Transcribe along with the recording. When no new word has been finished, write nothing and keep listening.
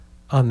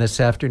On this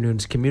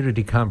afternoon's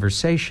community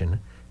conversation,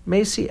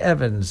 Macy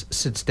Evens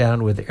sits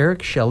down with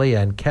Eric, Shelley,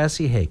 and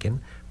Cassie Hakken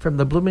from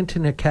the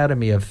Bloomington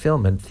Academy of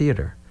Film and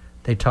Theater.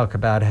 They talk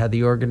about how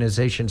the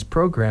organization's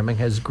programming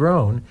has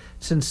grown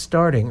since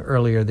starting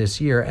earlier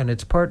this year and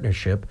its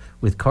partnership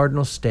with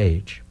Cardinal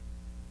Stage.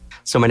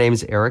 So my name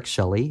is Eric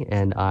Shelley,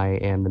 and I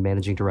am the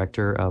managing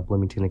director of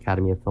Bloomington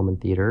Academy of Film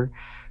and Theater,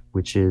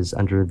 which is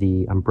under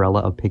the umbrella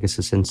of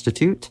Pegasus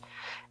Institute.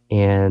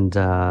 And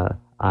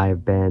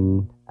I've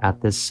been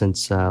at this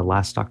since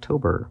last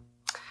October.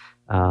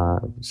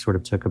 Sort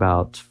of took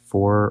about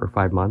 4 or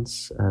 5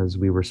 months as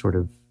we were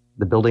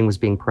the building was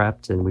being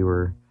prepped and we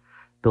were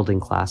building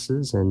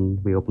classes,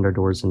 and we opened our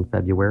doors in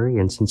February.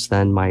 And since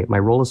then, my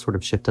role has sort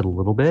of shifted a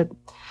little bit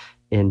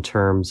in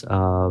terms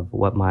of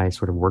what my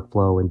sort of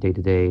workflow and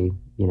day-to-day,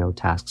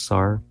 tasks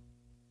are.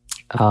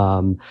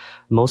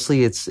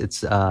 Mostly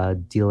it's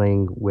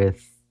dealing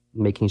with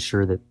making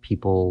sure that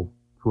people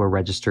who are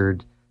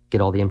registered get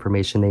all the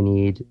information they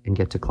need and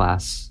get to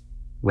class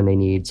when they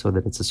need, so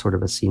that it's a sort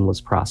of a seamless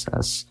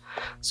process.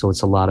 So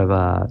it's a lot of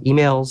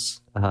emails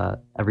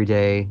every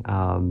day,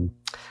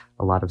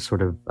 a lot of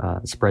sort of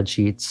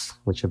spreadsheets,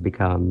 which have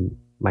become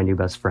my new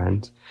best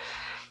friend.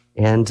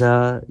 And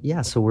so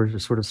we're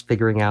sort of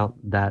figuring out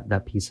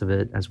that piece of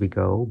it as we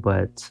go,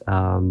 but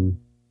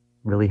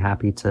really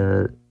happy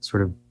to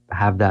sort of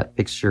have that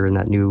fixture and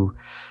that new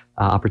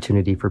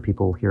opportunity for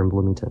people here in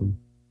Bloomington.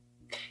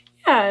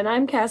 Yeah, and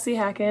I'm Cassie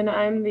Hakken.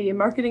 I'm the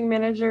marketing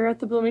manager at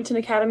the Bloomington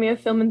Academy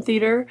of Film and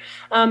Theater.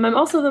 I'm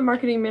also the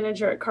marketing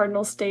manager at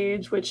Cardinal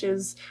Stage, which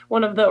is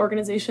one of the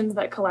organizations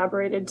that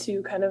collaborated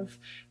to kind of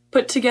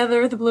put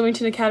together the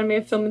Bloomington Academy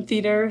of Film and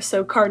Theater.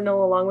 So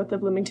Cardinal, along with the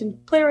Bloomington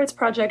Playwrights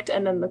Project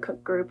and then the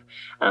Cook Group,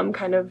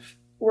 kind of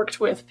worked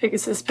with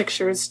Pegasus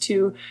Pictures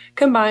to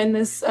combine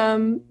this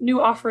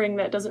new offering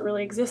that doesn't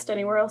really exist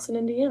anywhere else in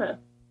Indiana.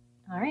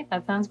 All right,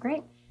 that sounds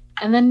great.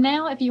 And then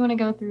now, if you want to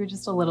go through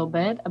just a little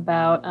bit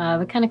about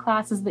the kind of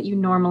classes that you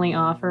normally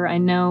offer. I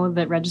know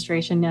that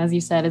registration, as you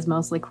said, is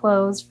mostly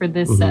closed for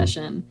this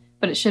session,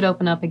 but it should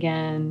open up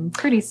again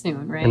pretty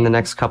soon, right? In the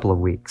next couple of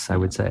weeks, I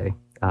would say.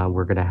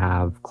 We're going to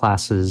have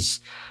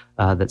classes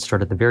that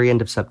start at the very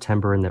end of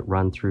September and that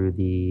run through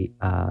the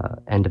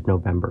end of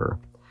November.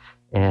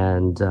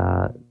 And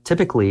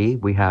typically,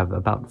 we have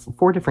about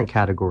 4 different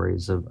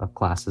categories of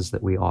classes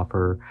that we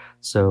offer.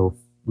 So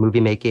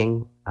movie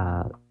making,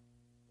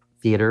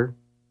 theater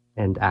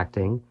and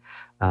acting,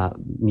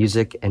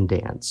 music and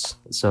dance.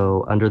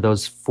 So under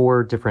those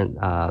 4 different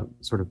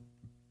sort of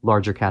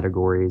larger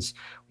categories,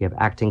 we have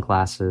acting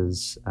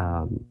classes,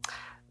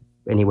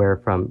 anywhere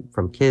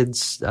from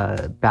kids.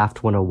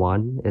 BAFT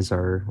 101 is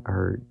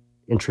our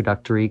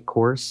introductory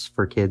course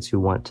for kids who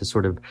want to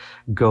sort of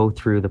go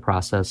through the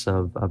process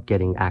of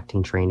getting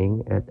acting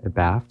training at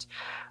BAFT.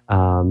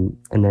 And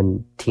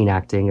then teen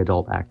acting,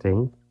 adult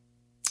acting.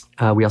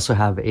 We also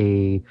have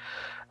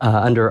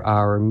under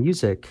our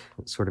music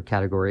sort of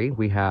category,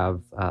 we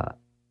have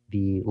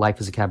the Life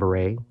as a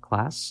Cabaret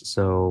class.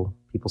 So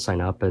people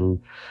sign up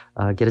and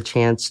get a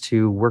chance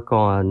to work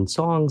on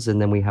songs,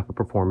 and then we have a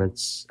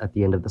performance at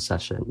the end of the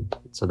session.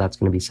 So that's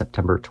going to be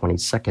September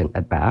 22nd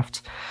at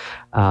BAFT.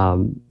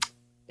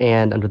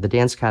 And under the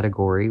dance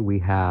category, we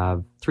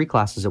have 3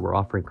 classes that we're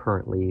offering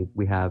currently.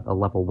 We have a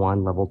level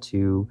 1, level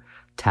 2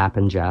 tap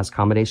and jazz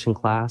combination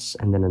class,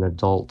 and then an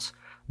adult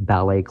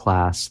ballet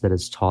class that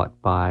is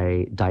taught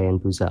by Diane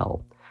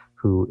Buzel,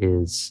 who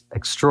is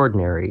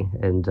extraordinary,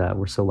 and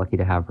we're so lucky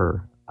to have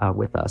her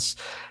with us.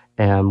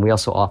 And we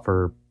also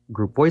offer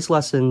group voice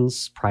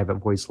lessons, private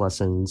voice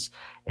lessons,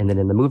 and then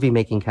in the movie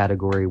making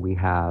category, we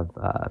have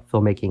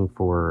filmmaking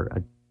for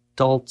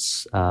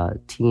adults,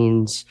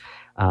 teens,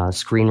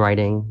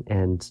 screenwriting,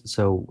 and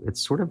so it's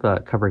sort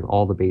of covering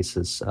all the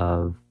bases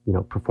of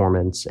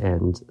performance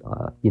and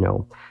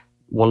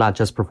well, not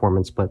just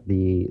performance, but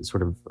the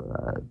sort of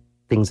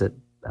things that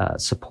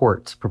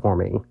support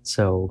performing.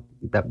 So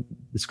that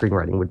the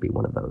screenwriting would be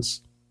one of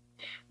those.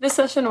 This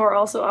session, we're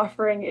also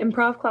offering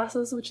improv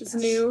classes, which is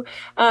new.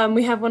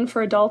 We have one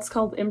for adults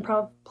called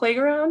Improv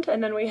Playground,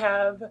 and then we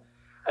have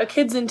a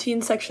kids and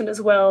teen section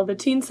as well. The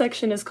teen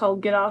section is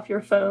called Get Off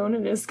Your Phone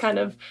and is kind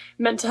of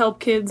meant to help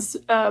kids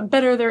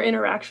better their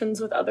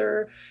interactions with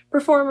other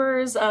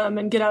performers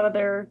and get out of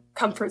their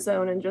comfort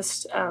zone and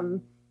just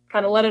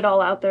kind of let it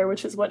all out there,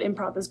 which is what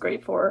improv is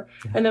great for.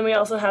 Yeah. And then we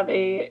also have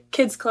a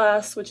kids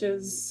class, which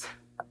is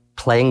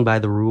Playing by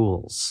the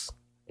Rules.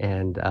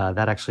 And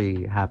that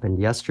actually happened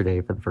yesterday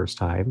for the first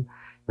time.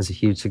 It was a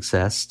huge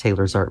success.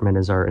 Taylor Zartman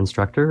is our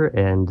instructor,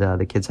 and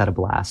the kids had a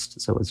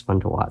blast. So it was fun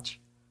to watch.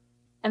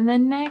 And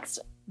then next,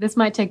 this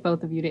might take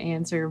both of you to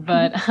answer,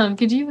 but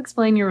could you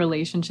explain your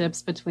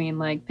relationships between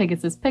like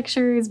Pegasus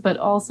Pictures, but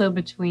also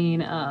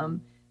between,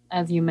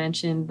 as you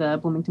mentioned, the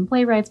Bloomington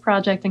Playwrights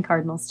Project and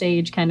Cardinal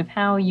Stage, kind of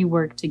how you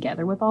work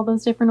together with all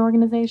those different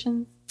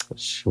organizations?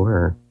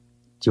 Sure.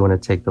 Do you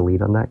want to take the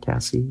lead on that,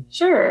 Cassie?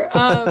 Sure.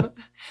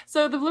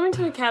 So the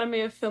Bloomington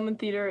Academy of Film and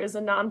Theater is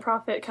a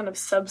nonprofit kind of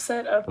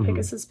subset of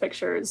Pegasus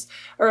Pictures,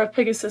 or of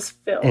Pegasus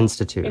Film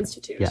Institute.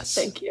 Institute. Yes.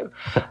 Thank you.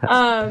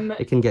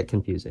 It can get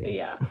confusing.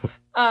 Yeah.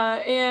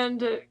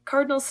 And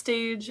Cardinal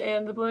Stage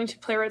and the Bloomington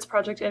Playwrights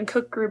Project and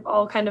Cook Group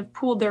all kind of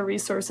pooled their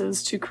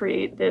resources to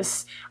create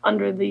this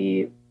under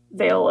the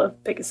veil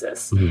of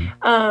Pegasus.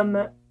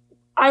 Mm-hmm.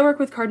 I work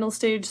with Cardinal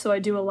Stage, so I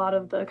do a lot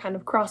of the kind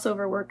of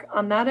crossover work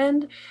on that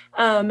end.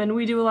 And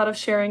we do a lot of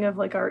sharing of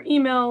like our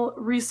email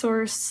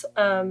resource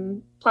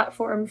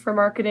platform for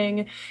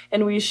marketing.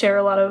 And we share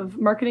a lot of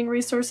marketing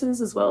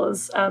resources as well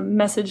as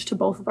message to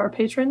both of our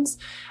patrons.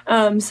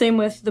 Same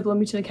with the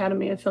Bloomington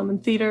Academy of Film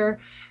and Theater.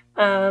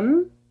 Yeah.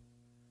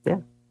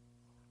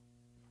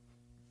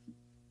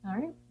 All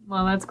right.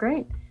 Well, that's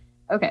great.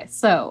 Okay,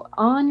 so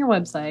on your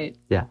website,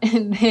 yeah,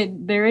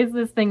 there is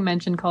this thing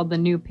mentioned called the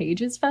New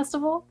Pages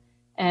Festival.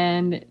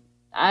 And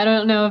I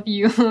don't know if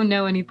you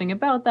know anything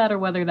about that or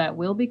whether that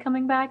will be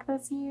coming back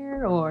this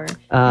year or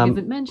because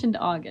it mentioned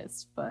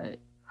August, but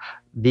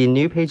the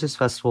New Pages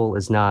Festival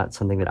is not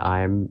something that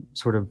I'm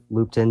sort of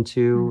looped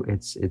into.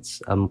 Mm.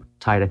 It's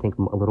tied, I think,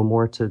 a little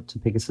more to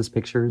Pegasus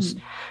Pictures.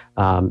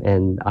 Mm.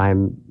 And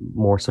I'm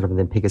more sort of in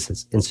the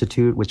Pegasus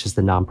Institute, which is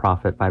the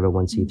nonprofit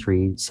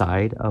 501c3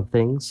 side of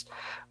things.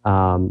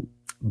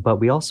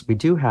 But we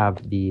do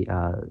have the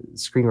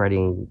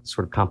screenwriting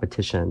sort of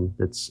competition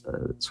that's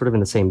sort of in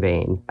the same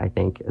vein, I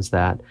think, as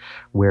that,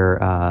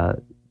 where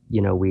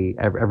we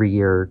every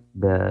year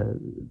the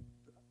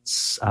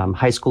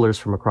high schoolers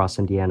from across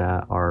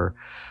Indiana are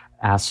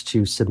asked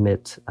to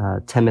submit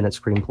 10-minute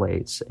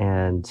screenplays,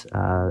 and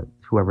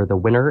whoever the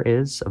winner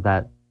is of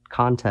that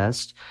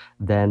contest,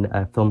 then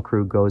a film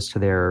crew goes to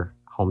their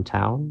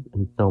hometown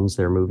and films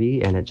their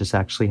movie, and it just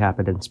actually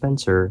happened in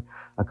Spencer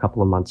a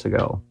couple of months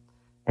ago.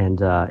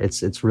 And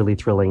it's really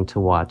thrilling to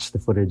watch the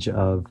footage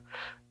of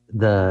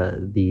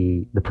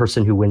the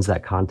person who wins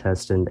that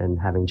contest and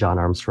having John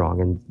Armstrong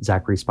and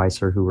Zachary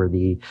Spicer, who were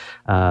the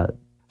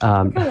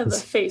kind of the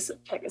face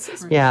of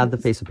Pegasus. Yeah, the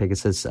face of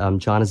Pegasus.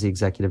 John is the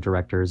executive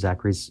director.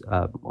 Zachary's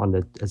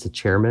as a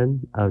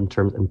chairman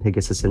in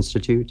Pegasus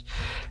Institute.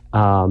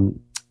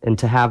 And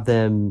to have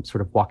them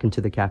sort of walk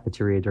into the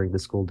cafeteria during the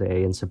school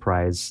day and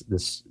surprise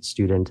this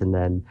student, and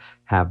then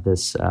have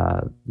this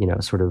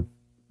sort of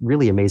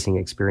really amazing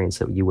experience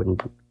that you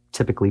wouldn't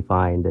typically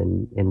find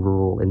in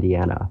rural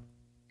Indiana.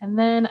 And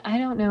then I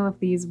don't know if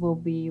these will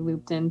be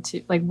looped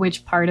into like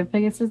which part of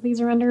Pegasus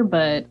these are under,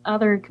 but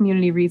other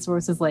community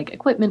resources like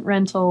equipment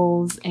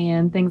rentals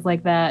and things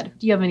like that.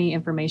 Do you have any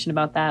information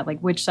about that? Like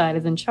which side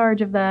is in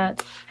charge of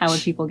that? How would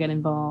people get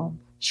involved?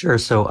 Sure.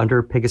 So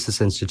under Pegasus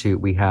Institute,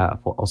 we have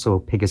also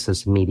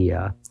Pegasus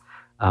Media,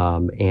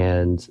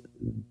 and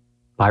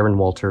Byron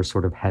Walter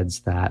sort of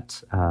heads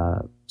that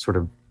sort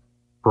of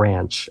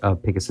branch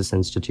of Pegasus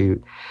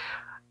Institute.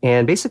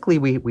 And basically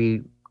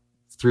we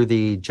through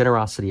the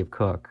generosity of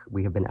Cook,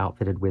 we have been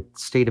outfitted with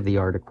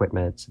state-of-the-art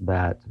equipment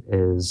that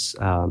is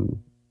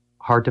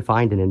hard to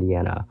find in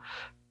Indiana.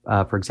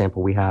 For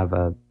example, we have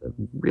a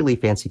really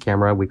fancy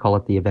camera. We call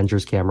it the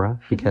Avengers camera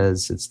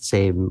because it's the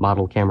same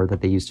model camera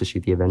that they used to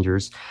shoot the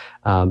Avengers.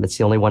 It's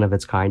the only one of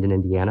its kind in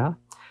Indiana.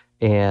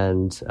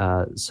 And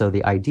so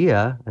the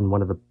idea, and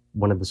one of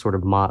the sort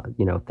of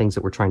things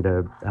that we're trying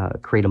to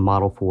create a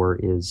model for,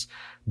 is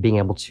being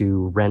able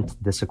to rent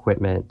this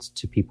equipment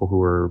to people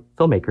who are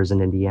filmmakers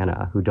in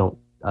Indiana who don't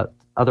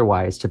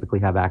otherwise typically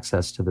have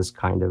access to this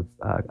kind of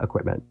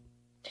equipment.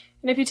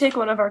 And if you take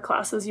one of our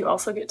classes, you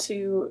also get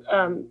to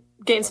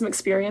gain some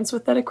experience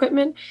with that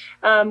equipment,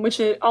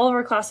 all of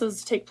our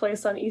classes take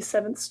place on East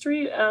 7th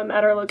Street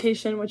at our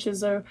location, which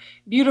is a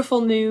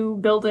beautiful new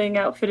building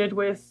outfitted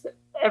with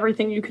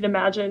everything you could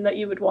imagine that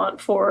you would want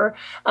for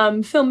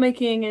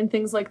filmmaking and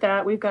things like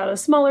that. We've got a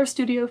smaller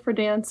studio for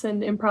dance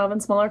and improv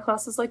and smaller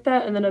classes like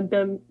that, and then a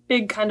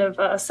big kind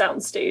of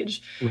sound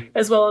stage,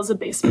 as well as a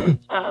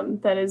basement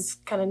that is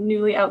kind of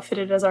newly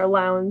outfitted as our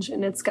lounge,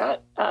 and it's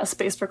got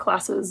space for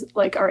classes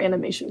like our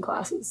animation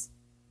classes.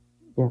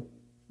 Yeah,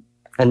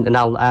 and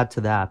I'll add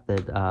to that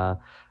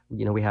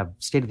we have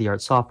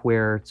state-of-the-art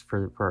software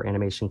for our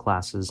animation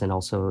classes, and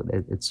also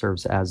it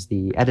serves as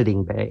the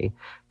editing bay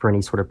for any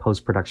sort of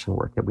post-production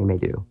work that we may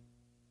do.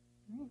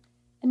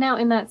 And now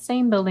in that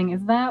same building,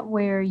 is that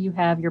where you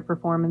have your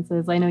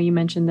performances? I know you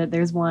mentioned that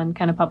there's one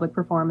kind of public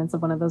performance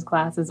of one of those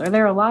classes. Are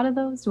there a lot of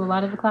those? Do a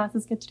lot of the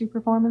classes get to do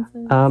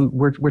performances?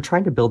 We're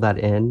trying to build that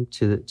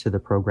to the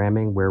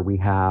programming, where we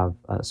have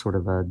sort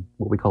of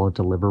what we call a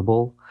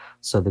deliverable.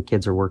 So the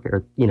kids are working,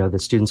 or the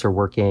students are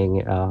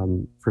working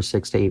for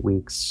 6 to 8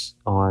 weeks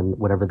on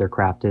whatever their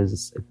craft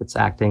is, if it's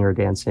acting or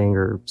dancing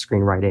or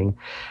screenwriting,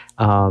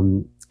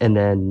 and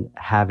then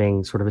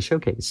having sort of a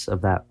showcase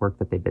of that work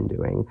that they've been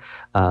doing.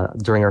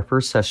 During our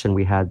first session,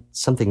 we had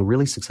something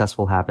really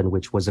successful happen,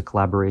 which was a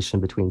collaboration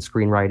between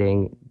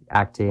screenwriting,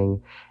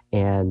 acting,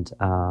 and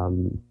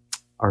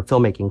our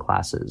filmmaking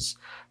classes.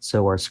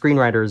 So our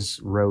screenwriters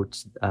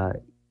wrote.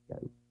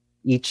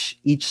 Each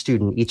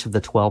of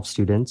the 12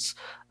 students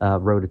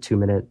wrote a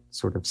 2-minute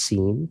sort of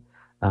scene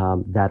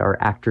that our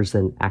actors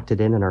then acted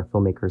in, and our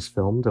filmmakers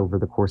filmed over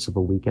the course of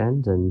a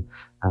weekend. And,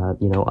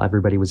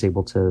 everybody was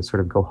able to sort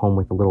of go home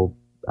with a little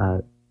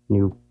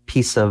new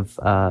piece of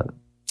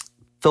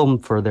film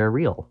for their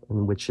reel,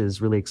 and which is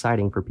really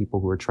exciting for people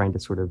who are trying to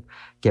sort of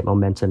get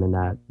momentum in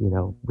that,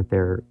 with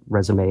their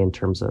resume in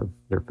terms of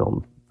their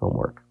film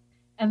work.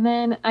 And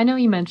then I know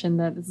you mentioned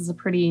that this is a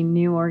pretty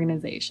new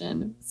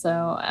organization.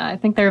 So I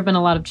think there have been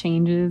a lot of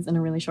changes in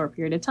a really short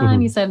period of time.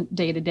 Mm-hmm. You said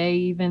day to day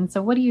even.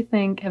 So what do you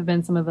think have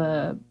been some of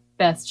the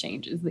best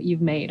changes that you've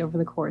made over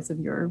the course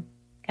of your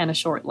kind of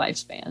short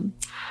lifespan?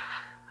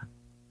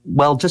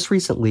 Well, just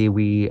recently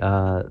we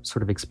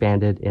sort of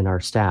expanded in our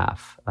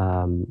staff.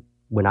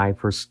 When I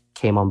first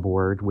came on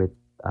board with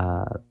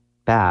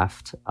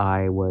BAFT,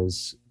 I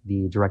was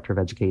the director of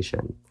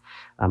education.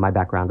 My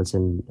background is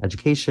in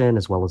education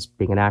as well as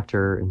being an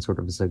actor, and sort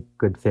of is a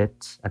good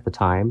fit at the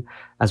time.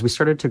 As we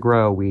started to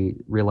grow, we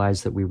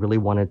realized that we really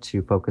wanted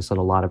to focus on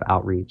a lot of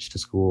outreach to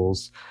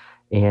schools.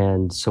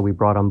 And so we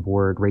brought on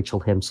board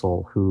Rachel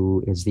Himsel,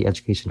 who is the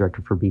education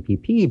director for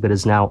BPP, but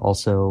is now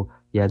also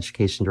the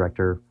education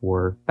director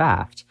for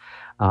BAFT.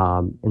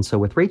 And so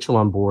with Rachel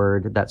on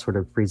board, that sort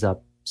of frees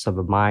up some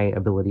of my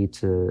ability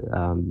to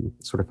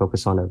sort of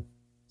focus on a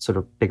sort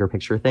of bigger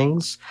picture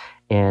things,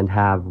 and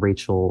have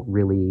Rachel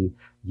really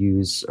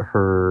use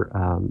her,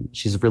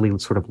 she's really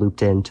sort of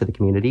looped into the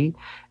community,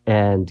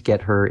 and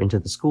get her into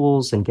the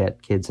schools and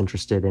get kids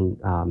interested in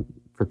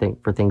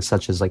for things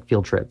such as like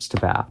field trips to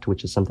BAFT,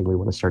 which is something we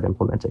want to start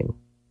implementing.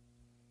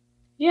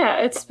 Yeah,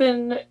 it's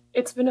been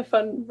a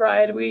fun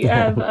ride. We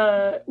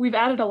have we've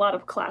added a lot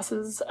of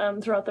classes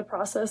throughout the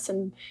process,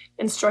 and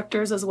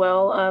instructors as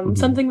well. Mm-hmm.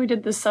 Something we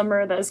did this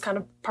summer that is kind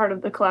of part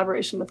of the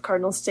collaboration with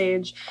Cardinal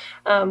Stage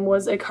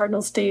was a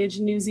Cardinal Stage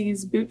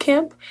Newsies boot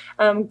camp,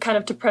 kind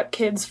of to prep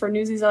kids for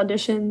Newsies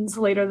auditions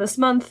later this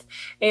month,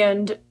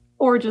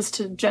 or just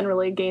to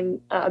generally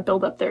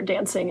build up their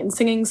dancing and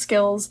singing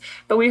skills.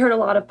 But we heard a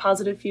lot of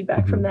positive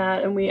feedback from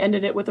that, and we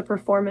ended it with a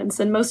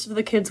performance. And most of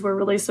the kids were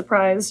really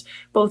surprised,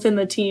 both in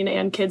the teen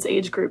and kids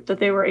age group, that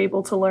they were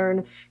able to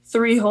learn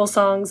 3 whole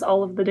songs,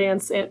 all of the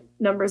dance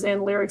numbers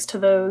and lyrics to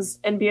those,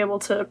 and be able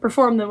to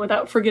perform them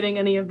without forgetting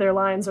any of their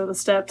lines or the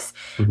steps,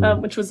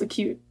 which was a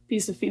cute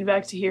piece of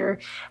feedback to hear.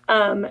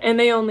 And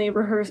they only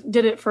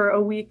did it for a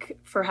week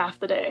for half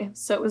the day.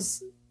 So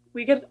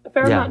we get a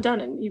fair amount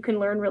done, and you can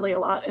learn really a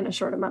lot in a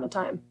short amount of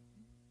time.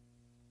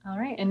 All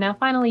right. And now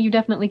finally, you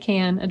definitely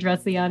can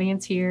address the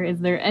audience here. Is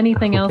there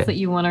anything else that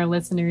you want our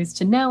listeners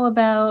to know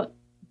about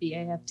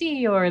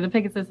BAFT or the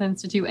Pegasus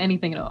Institute,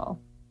 anything at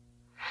all?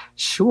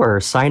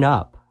 Sure. Sign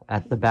up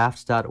at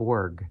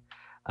thebaft.org.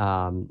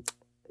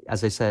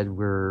 As I said,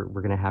 we're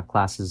going to have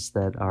classes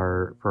that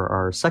are for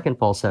our second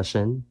fall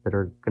session that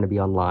are going to be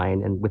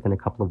online and within a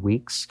couple of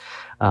weeks,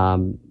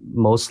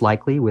 most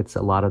likely with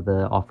a lot of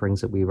the offerings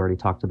that we've already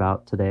talked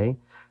about today,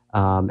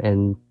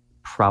 and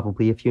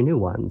probably a few new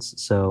ones.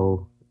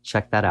 So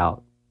check that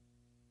out.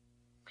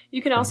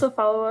 You can also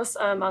follow us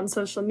on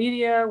social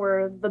media.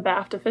 We're the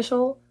BAFT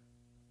Official.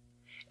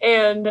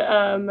 And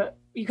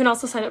you can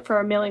also sign up for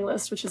our mailing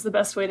list, which is the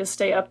best way to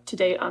stay up to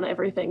date on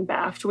everything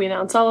BAFT. We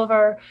announce all of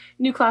our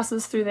new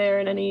classes through there,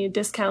 and any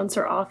discounts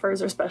or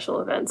offers or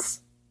special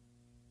events.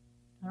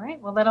 All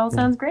right. Well, that all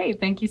sounds great.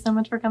 Thank you so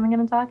much for coming in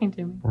and talking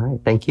to me. All right.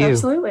 Thank you.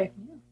 Absolutely.